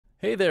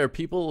Hey there,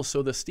 people.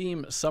 So the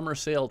Steam Summer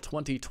Sale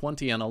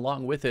 2020 and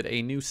along with it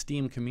a new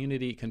Steam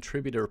Community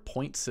Contributor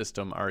point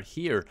system are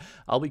here.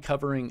 I'll be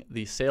covering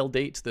the sale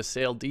dates, the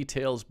sale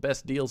details,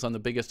 best deals on the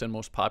biggest and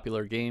most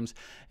popular games,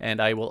 and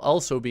I will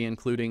also be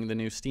including the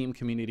new Steam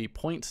Community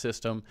point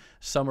system,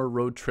 summer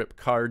road trip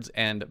cards,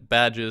 and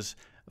badges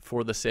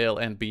for the sale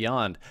and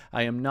beyond.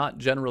 I am not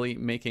generally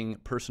making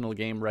personal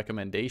game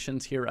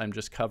recommendations here. I'm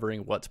just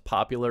covering what's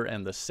popular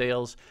and the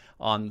sales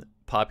on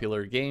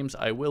popular games.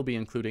 I will be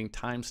including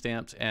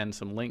timestamps and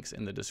some links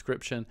in the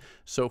description.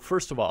 So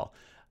first of all,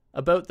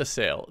 about the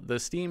sale. The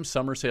Steam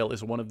Summer Sale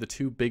is one of the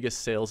two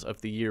biggest sales of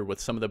the year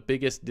with some of the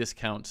biggest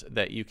discounts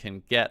that you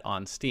can get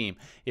on Steam.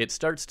 It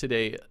starts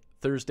today,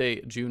 Thursday,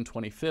 June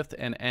 25th,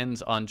 and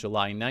ends on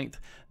July 9th.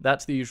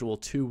 That's the usual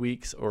 2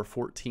 weeks or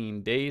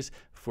 14 days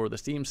for the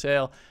Steam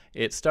sale.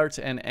 It starts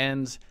and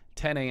ends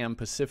 10 a.m.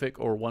 Pacific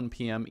or 1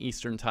 p.m.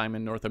 Eastern Time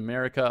in North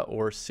America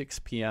or 6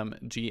 p.m.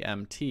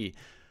 GMT.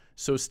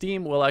 So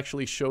Steam will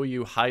actually show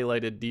you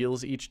highlighted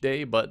deals each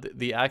day, but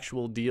the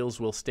actual deals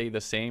will stay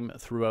the same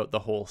throughout the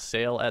whole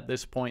sale at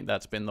this point.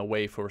 That's been the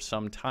way for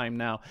some time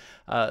now.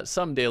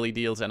 Some daily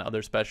deals and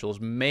other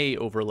specials may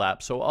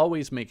overlap, so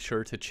always make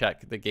sure to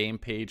check the game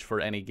page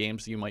for any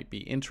games you might be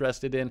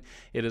interested in.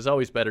 It is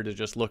always better to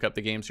just look up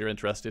the games you're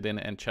interested in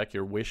and check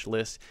your wish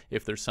list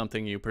if there's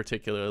something you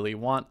particularly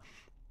want.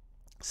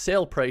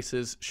 Sale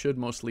prices should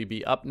mostly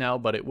be up now,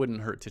 but it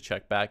wouldn't hurt to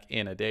check back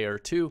in a day or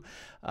two,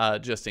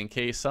 just in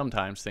case.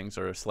 Sometimes things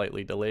are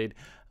slightly delayed.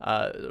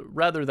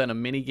 Rather than a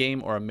mini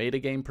game or a meta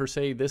game per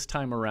se, this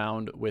time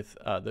around with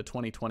the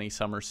 2020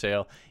 summer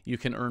sale, you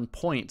can earn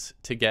points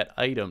to get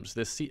items.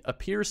 This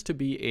appears to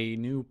be a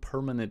new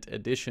permanent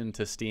addition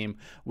to Steam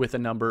with a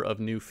number of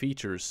new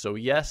features. So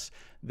yes,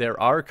 there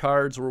are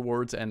cards,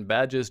 rewards, and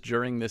badges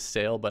during this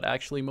sale, but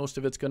actually most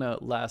of it's going to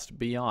last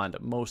beyond.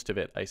 Most of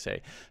it, I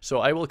say. So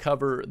I will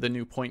cover the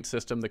new point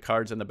system, the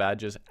cards, and the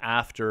badges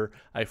after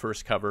I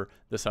first cover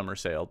the summer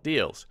sale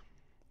deals.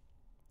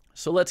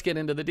 So let's get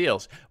into the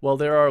deals. Well,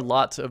 there are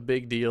lots of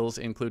big deals,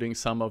 including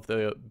some of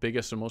the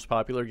biggest and most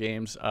popular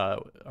games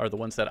are the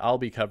ones that I'll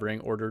be covering,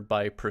 ordered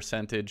by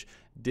percentage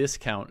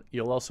discount.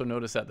 You'll also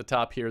notice at the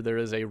top here there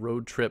is a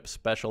road trip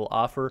special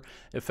offer.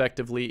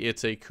 Effectively,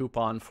 it's a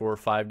coupon for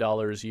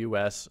 $5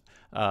 US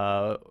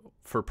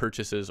for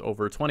purchases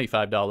over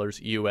 $25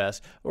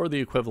 US, or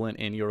the equivalent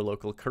in your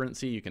local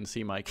currency. You can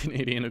see my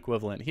Canadian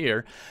equivalent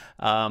here.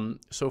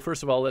 So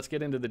first of all, let's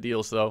get into the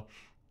deals though.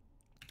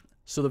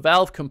 So the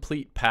Valve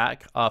Complete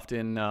Pack,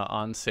 often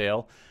on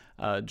sale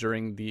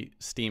during the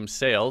Steam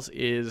sales,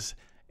 is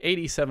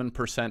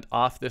 87%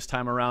 off this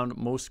time around.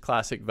 Most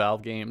classic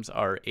Valve games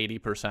are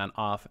 80%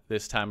 off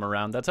this time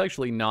around. That's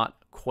actually not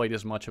quite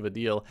as much of a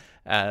deal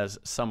as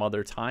some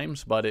other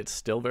times, but it's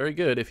still very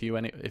good if you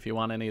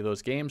want any of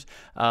those games.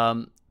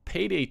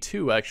 Payday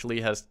 2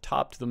 actually has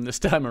topped them this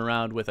time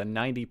around with a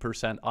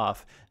 90%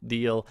 off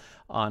deal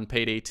on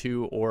Payday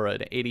 2 or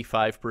an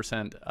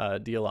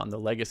 85% deal on the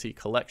Legacy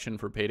Collection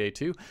for Payday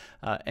 2.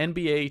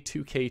 NBA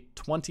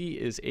 2K20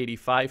 is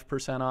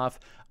 85% off.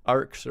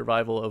 Ark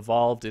Survival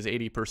Evolved is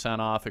 80%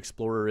 off.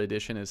 Explorer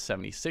Edition is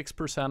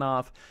 76%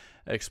 off.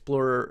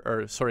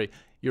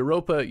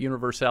 Europa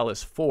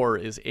Universalis 4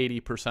 is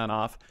 80%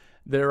 off.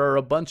 There are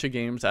a bunch of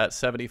games at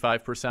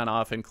 75%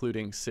 off,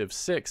 including Civ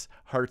 6,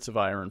 Hearts of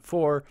Iron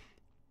 4,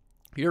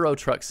 Euro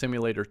Truck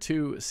Simulator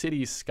 2,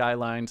 Cities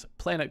Skylines,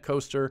 Planet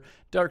Coaster,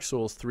 Dark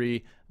Souls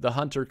 3, The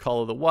Hunter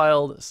Call of the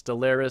Wild,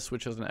 Stellaris,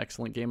 which is an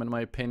excellent game in my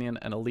opinion,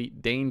 and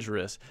Elite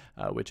Dangerous,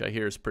 which I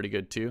hear is pretty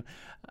good too.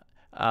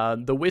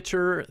 The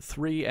Witcher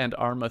 3 and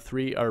Arma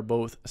 3 are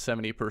both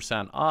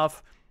 70%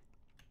 off.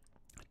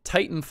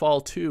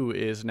 Titanfall 2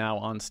 is now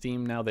on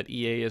Steam now that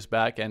EA is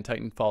back, and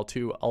Titanfall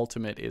 2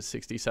 Ultimate is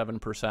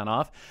 67%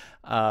 off.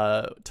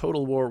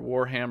 Total War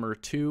Warhammer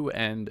 2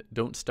 and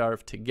Don't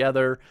Starve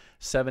Together,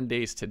 7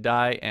 Days to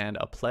Die, and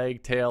A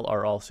Plague Tale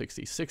are all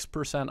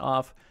 66%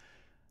 off.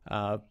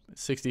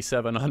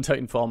 67 on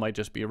Titanfall might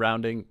just be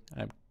rounding.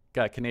 I've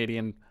got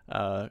Canadian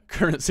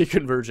currency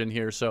conversion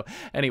here. So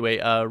anyway,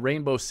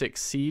 Rainbow Six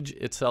Siege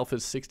itself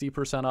is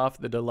 60% off.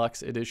 The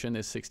Deluxe Edition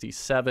is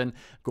 67%.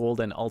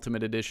 Gold and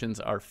Ultimate Editions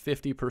are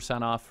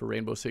 50% off for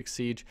Rainbow Six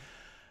Siege.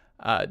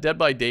 Dead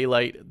by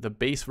Daylight, the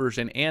base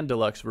version and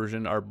deluxe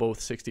version are both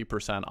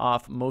 60%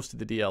 off. Most of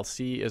the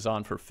DLC is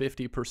on for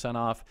 50%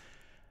 off.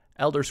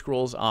 Elder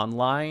Scrolls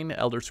Online,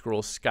 Elder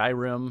Scrolls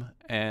Skyrim,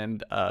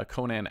 and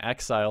Conan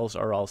Exiles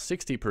are all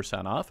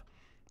 60% off.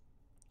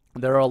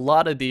 There are a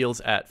lot of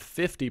deals at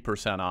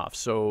 50% off.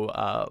 So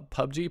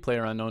PUBG,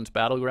 PlayerUnknown's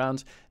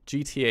Battlegrounds,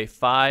 GTA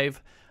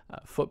 5,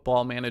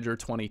 Football Manager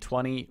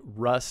 2020,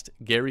 Rust,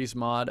 Garry's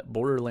Mod,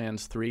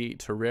 Borderlands 3,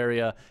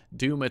 Terraria,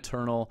 Doom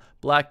Eternal,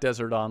 Black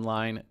Desert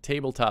Online,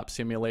 Tabletop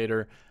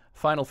Simulator,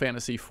 Final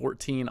Fantasy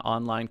XIV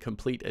Online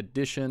Complete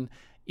Edition,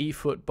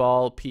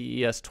 eFootball,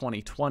 PES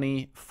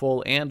 2020,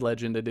 Full and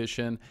Legend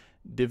Edition,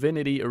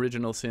 Divinity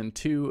Original Sin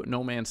 2,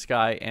 No Man's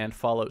Sky, and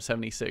Fallout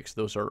 76.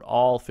 Those are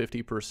all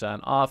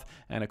 50% off,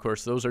 and of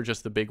course those are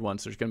just the big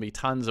ones. There's going to be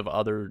tons of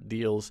other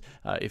deals.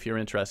 If you're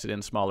interested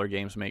in smaller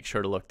games, make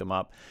sure to look them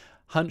up.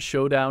 Hunt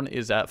Showdown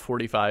is at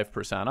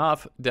 45%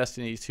 off.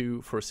 Destiny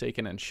 2,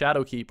 Forsaken, and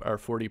Shadowkeep are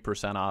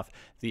 40% off.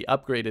 The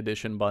Upgrade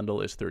Edition bundle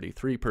is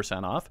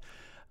 33% off.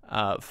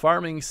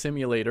 Farming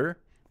Simulator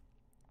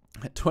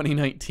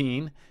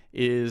 2019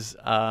 is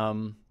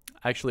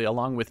actually,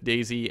 along with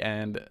Daisy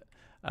and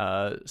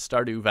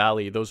Stardew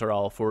Valley, those are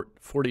all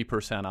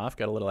 40% off.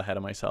 Got a little ahead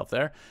of myself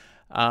there.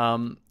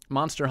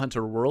 Monster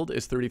Hunter World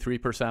is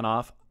 33%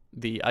 off.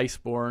 The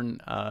Iceborne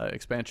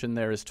expansion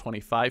there is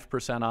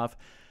 25% off.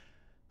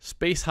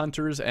 Space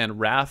Hunters and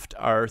Raft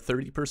are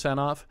 30%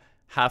 off.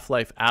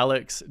 Half-Life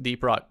Alyx,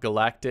 Deep Rock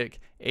Galactic,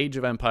 Age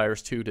of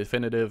Empires 2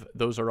 Definitive,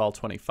 those are all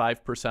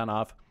 25%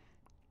 off.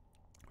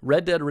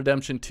 Red Dead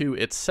Redemption 2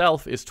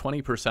 itself is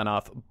 20%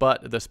 off,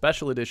 but the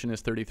Special Edition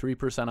is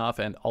 33% off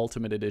and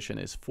Ultimate Edition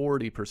is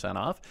 40%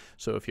 off.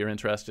 So if you're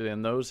interested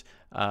in those,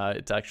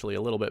 it's actually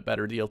a little bit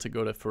better deal to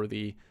go to for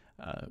the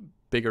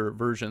bigger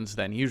versions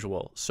than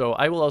usual. So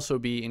I will also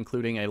be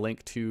including a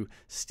link to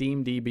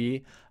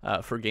SteamDB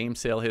for game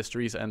sale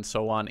histories and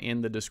so on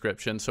in the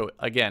description. So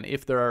again,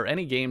 if there are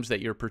any games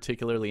that you're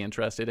particularly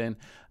interested in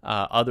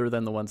other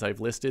than the ones I've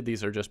listed,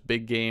 these are just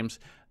big games.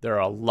 There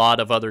are a lot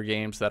of other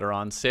games that are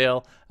on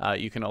sale.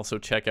 You can also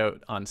check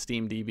out on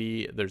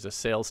SteamDB. There's a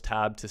sales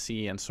tab to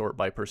see and sort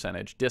by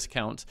percentage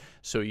discounts.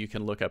 So you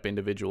can look up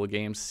individual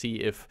games, see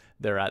if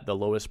they're at the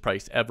lowest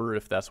price ever,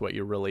 if that's what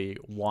you really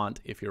want,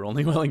 if you're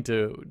only willing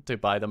to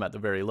buy them at the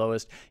very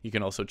lowest. You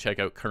can also check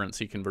out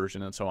currency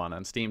conversion and so on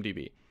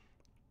SteamDB.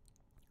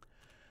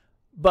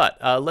 But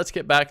let's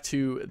get back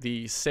to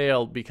the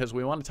sale, because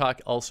we want to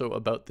talk also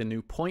about the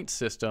new point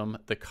system,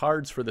 the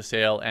cards for the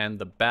sale, and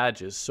the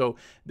badges. So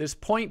this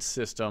point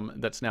system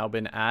that's now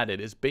been added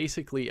is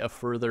basically a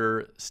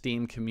further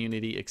Steam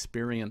community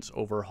experience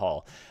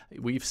overhaul.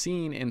 We've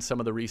seen in some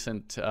of the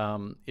recent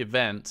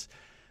events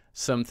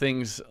some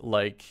things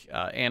like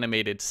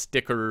animated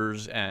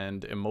stickers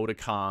and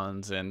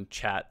emoticons and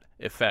chat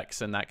effects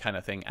and that kind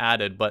of thing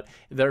added, but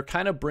they're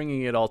kind of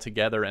bringing it all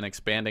together and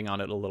expanding on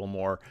it a little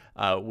more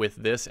with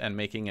this and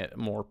making it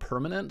more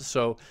permanent.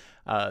 So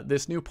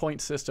this new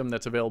point system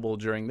that's available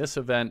during this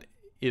event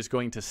is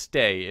going to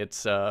stay.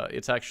 It's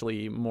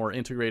actually more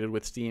integrated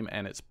with Steam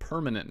and it's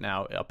permanent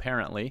now,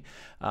 apparently.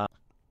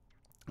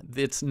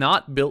 It's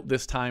not built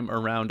this time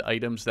around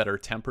items that are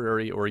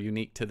temporary or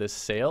unique to this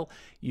sale.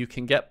 You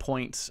can get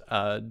points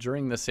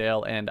during the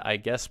sale and I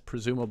guess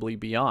presumably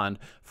beyond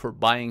for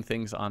buying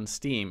things on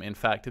Steam. In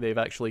fact, they've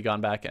actually gone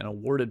back and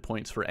awarded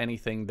points for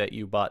anything that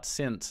you bought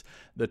since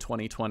the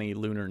 2020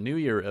 Lunar New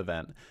Year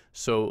event.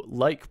 So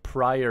like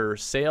prior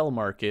sale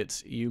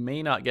markets, you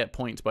may not get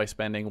points by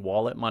spending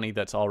wallet money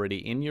that's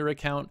already in your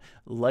account.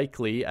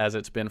 Likely, as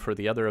it's been for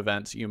the other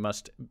events, you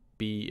must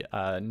be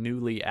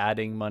newly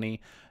adding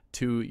money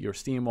to your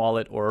Steam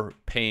wallet or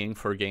paying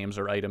for games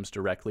or items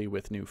directly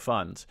with new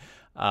funds.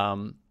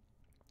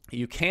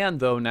 You can,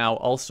 though, now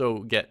also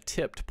get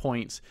tipped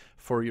points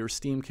for your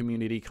Steam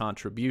community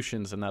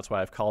contributions, and that's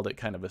why I've called it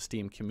kind of a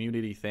Steam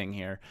community thing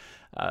here.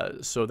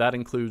 So that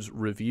includes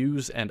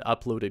reviews and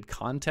uploaded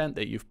content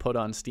that you've put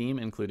on Steam,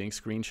 including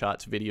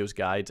screenshots, videos,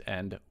 guides,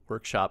 and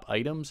workshop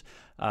items.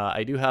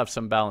 I do have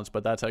some balance,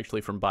 but that's actually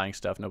from buying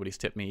stuff. Nobody's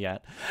tipped me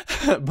yet.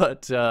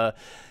 But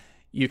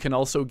you can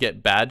also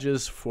get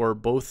badges for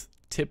both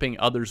tipping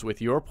others with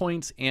your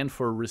points and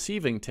for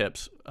receiving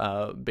tips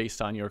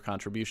based on your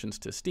contributions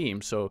to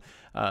Steam. So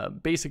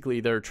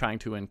basically, they're trying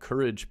to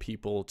encourage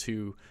people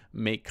to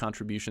make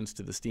contributions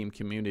to the Steam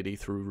community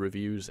through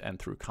reviews and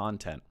through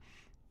content.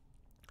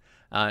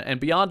 And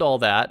beyond all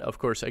that, of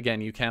course, again,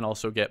 you can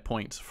also get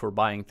points for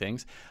buying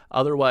things.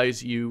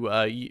 Otherwise, you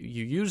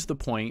use the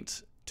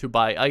points to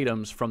buy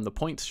items from the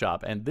points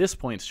shop, and this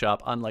points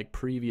shop, unlike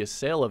previous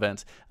sale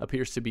events,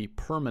 appears to be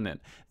permanent.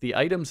 The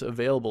items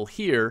available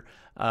here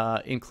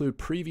include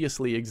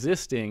previously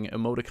existing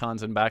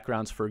emoticons and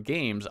backgrounds for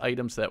games,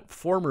 items that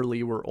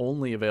formerly were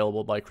only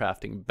available by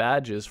crafting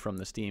badges from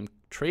the Steam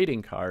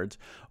trading cards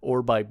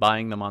or by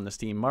buying them on the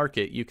Steam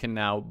market. You can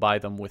now buy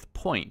them with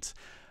points.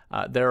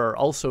 There are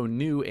also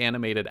new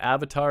animated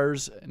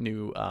avatars,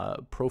 new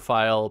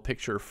profile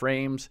picture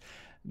frames.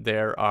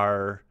 There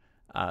are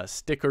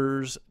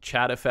stickers,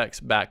 chat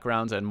effects,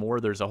 backgrounds, and more.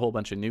 There's a whole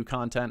bunch of new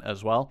content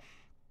as well.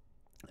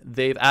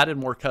 They've added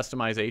more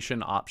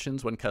customization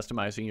options when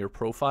customizing your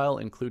profile,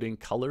 including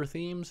color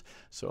themes.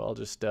 So I'll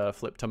just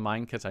flip to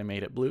mine because I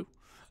made it blue.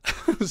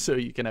 So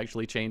you can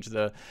actually change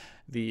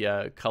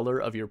the color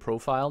of your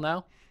profile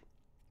now.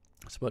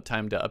 It's about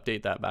time to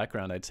update that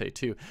background, I'd say,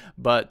 too.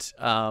 But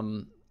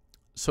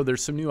so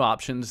there's some new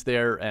options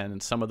there,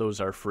 and some of those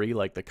are free,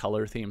 like the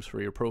color themes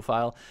for your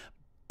profile.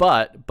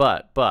 But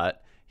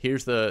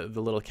here's the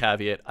little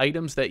caveat.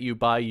 Items that you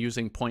buy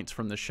using points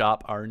from the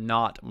shop are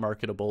not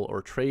marketable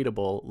or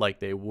tradable like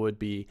they would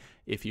be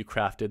if you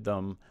crafted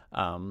them,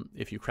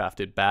 if you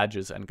crafted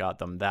badges and got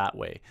them that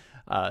way.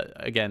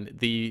 Again,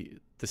 the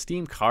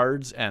Steam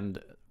cards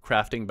and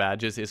crafting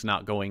badges is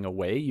not going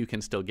away. You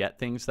can still get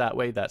things that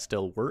way. That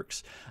still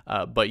works.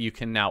 But you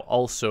can now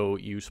also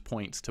use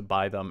points to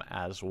buy them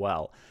as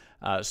well.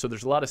 So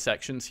there's a lot of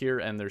sections here,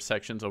 and there's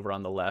sections over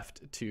on the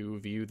left to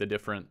view the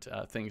different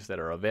things that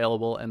are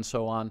available and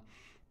so on.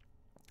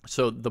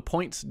 So the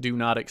points do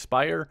not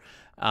expire,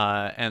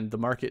 and the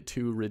market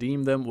to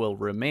redeem them will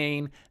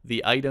remain.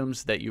 The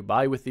items that you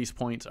buy with these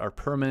points are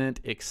permanent,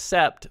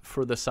 except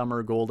for the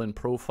Summer Golden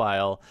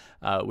Profile,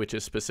 which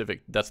is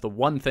specific. That's the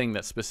one thing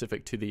that's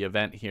specific to the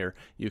event here.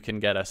 You can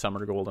get a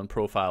Summer Golden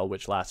Profile,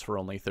 which lasts for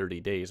only 30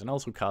 days and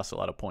also costs a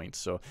lot of points.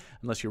 So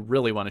unless you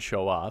really want to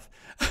show off,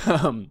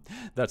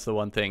 that's the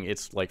one thing.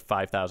 It's like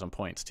 5,000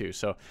 points too.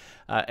 So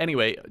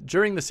anyway,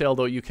 during the sale,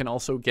 though, you can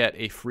also get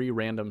a free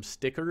random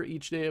sticker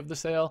each day of the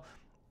sale.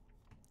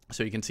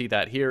 So you can see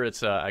that here.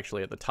 It's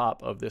actually at the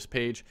top of this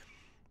page.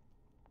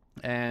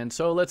 And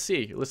so let's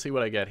see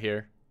what I get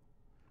here.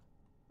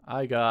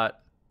 I got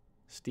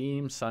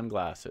Steam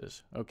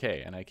sunglasses.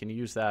 Okay, and I can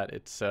use that.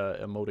 It's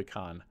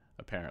emoticon,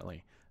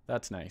 apparently.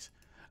 That's nice.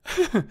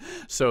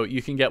 So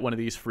you can get one of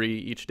these free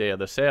each day of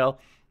the sale.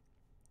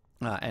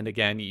 And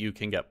again, you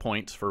can get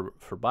points for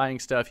buying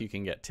stuff. You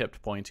can get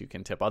tipped points. You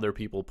can tip other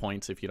people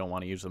points if you don't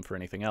want to use them for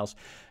anything else.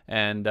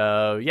 And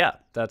yeah,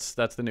 that's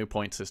the new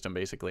point system,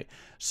 basically.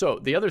 So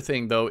the other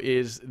thing, though,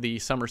 is the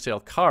summer sale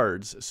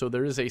cards. So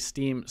there is a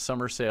Steam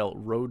summer sale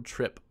road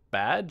trip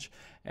badge,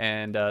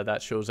 and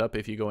that shows up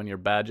if you go in your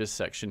badges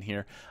section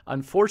here.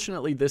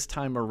 Unfortunately, this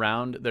time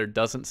around, there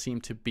doesn't seem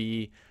to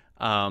be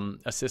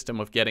a system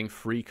of getting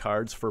free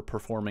cards for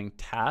performing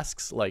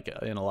tasks like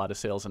in a lot of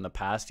sales in the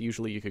past.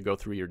 Usually you could go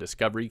through your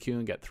discovery queue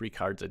and get 3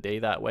 cards a day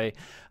that way.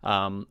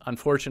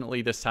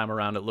 Unfortunately, this time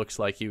around, it looks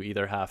like you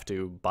either have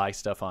to buy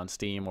stuff on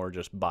Steam or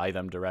just buy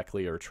them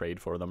directly or trade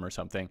for them or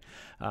something.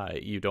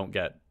 You don't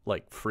get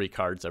like free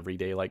cards every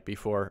day like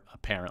before,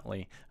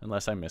 apparently,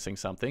 unless I'm missing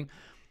something.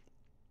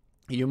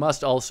 You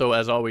must also,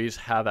 as always,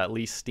 have at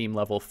least Steam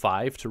level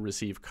 5 to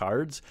receive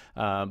cards.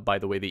 By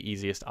the way, the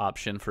easiest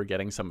option for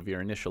getting some of your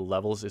initial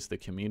levels is the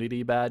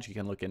community badge. You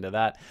can look into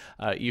that.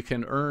 You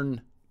can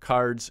earn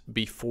cards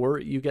before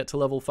you get to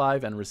level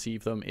 5 and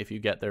receive them if you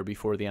get there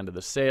before the end of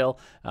the sale.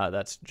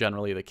 That's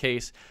generally the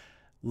case.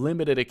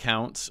 Limited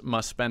accounts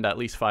must spend at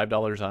least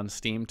 $5 on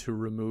Steam to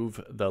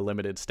remove the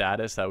limited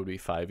status. That would be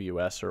 $5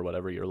 US or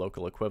whatever your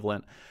local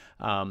equivalent.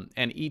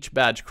 And each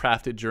badge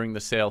crafted during the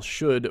sale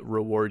should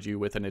reward you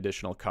with an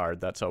additional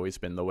card. That's always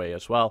been the way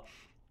as well.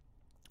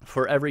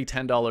 For every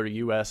 $10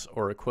 US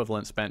or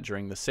equivalent spent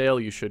during the sale,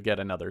 you should get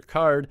another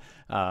card.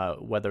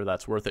 Whether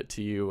that's worth it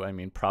to you, I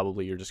mean,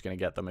 probably you're just going to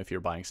get them if you're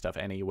buying stuff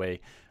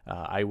anyway.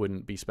 I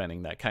wouldn't be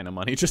spending that kind of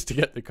money just to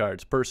get the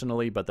cards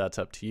personally, but that's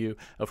up to you.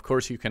 Of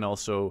course, you can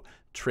also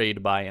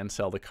trade, buy, and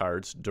sell the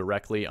cards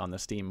directly on the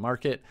Steam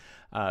market.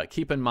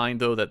 Keep in mind,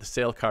 though, that the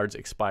sale cards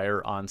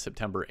expire on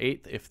September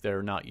 8th if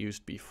they're not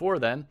used before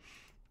then.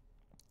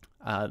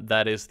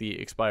 That is the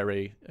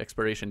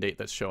expiration date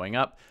that's showing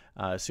up,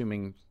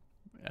 assuming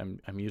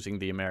I'm using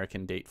the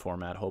American date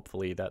format.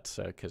 Hopefully that's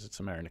because it's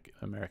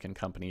American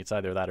company. It's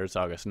either that or it's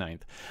August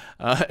 9th.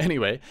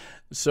 Anyway,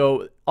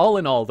 so all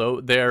in all,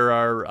 though, there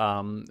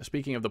are,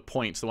 speaking of the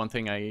points, the one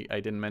thing I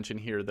didn't mention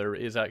here, there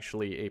is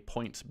actually a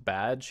points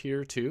badge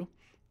here too.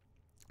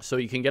 So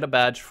you can get a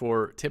badge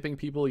for tipping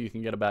people. You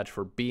can get a badge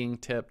for being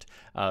tipped.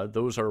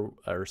 Those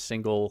are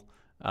single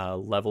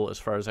level as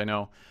far as I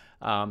know.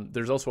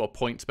 There's also a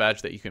points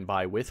badge that you can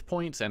buy with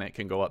points, and it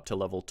can go up to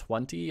level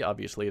 20.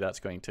 Obviously, that's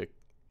going to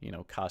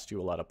cost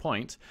you a lot of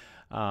points,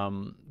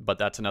 but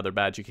that's another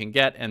badge you can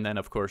get. And then,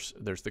 of course,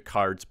 there's the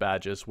cards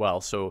badge as well.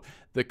 So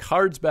the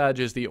cards badge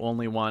is the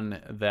only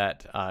one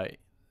that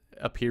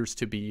appears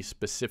to be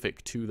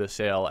specific to the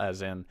sale,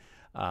 as in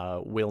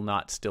will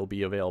not still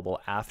be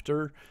available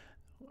after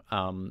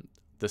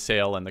the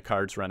sale and the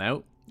cards run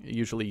out.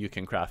 Usually you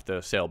can craft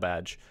the sale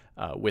badge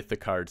with the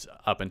cards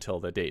up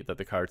until the date that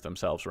the cards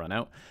themselves run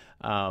out.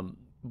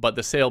 But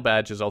the sale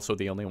badge is also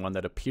the only one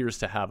that appears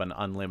to have an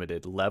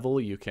unlimited level.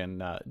 You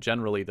can,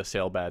 generally the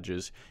sale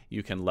badges,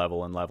 you can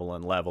level and level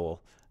and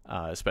level,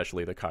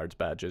 especially the cards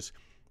badges.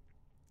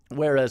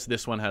 Whereas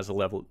this one has a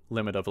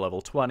limit of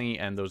level 20,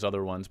 and those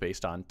other ones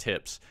based on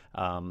tips,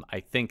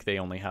 I think they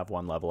only have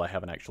one level. I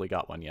haven't actually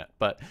got one yet.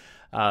 But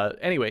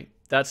anyway,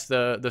 that's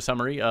the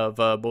summary of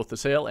both the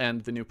sale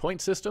and the new point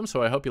system.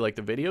 So I hope you liked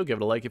the video. Give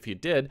it a like if you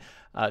did.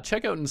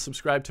 Check out and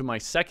subscribe to my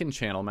second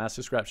channel,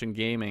 MassDistract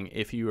Gaming,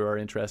 if you are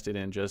interested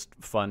in just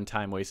fun,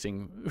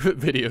 time-wasting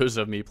videos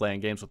of me playing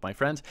games with my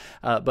friends.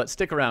 But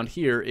stick around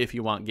here if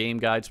you want game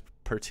guides,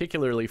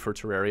 particularly for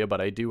Terraria,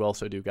 but I do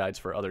also do guides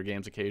for other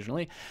games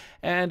occasionally.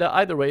 And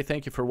either way,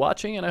 thank you for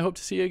watching, and I hope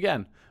to see you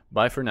again.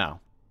 Bye for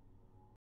now.